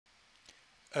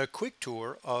a quick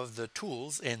tour of the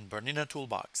tools in BERNINA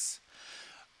Toolbox.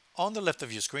 On the left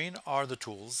of your screen are the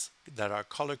tools that are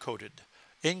color-coded.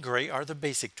 In gray are the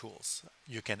basic tools.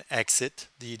 You can exit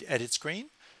the edit screen,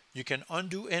 you can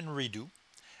undo and redo,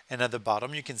 and at the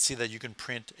bottom you can see that you can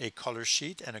print a color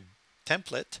sheet and a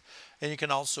template, and you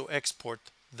can also export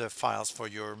the files for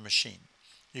your machine.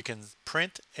 You can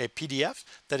print a PDF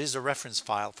that is a reference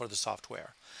file for the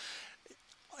software.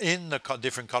 In the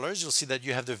different colors, you'll see that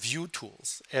you have the view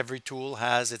tools. Every tool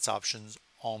has its options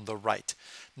on the right.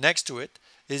 Next to it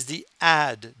is the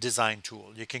add design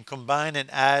tool. You can combine and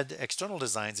add external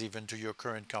designs even to your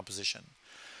current composition.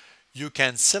 You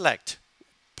can select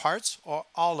parts or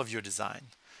all of your design.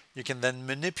 You can then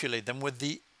manipulate them with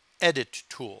the edit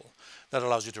tool that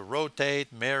allows you to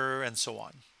rotate, mirror, and so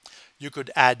on. You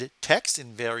could add text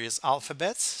in various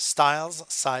alphabets, styles,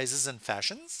 sizes, and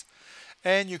fashions.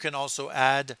 And you can also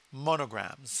add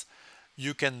monograms.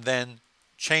 You can then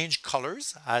change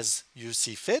colors as you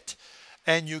see fit,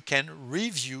 and you can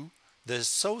review the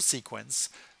sew sequence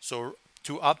to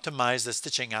optimize the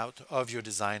stitching out of your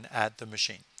design at the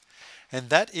machine. And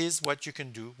that is what you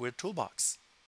can do with Toolbox.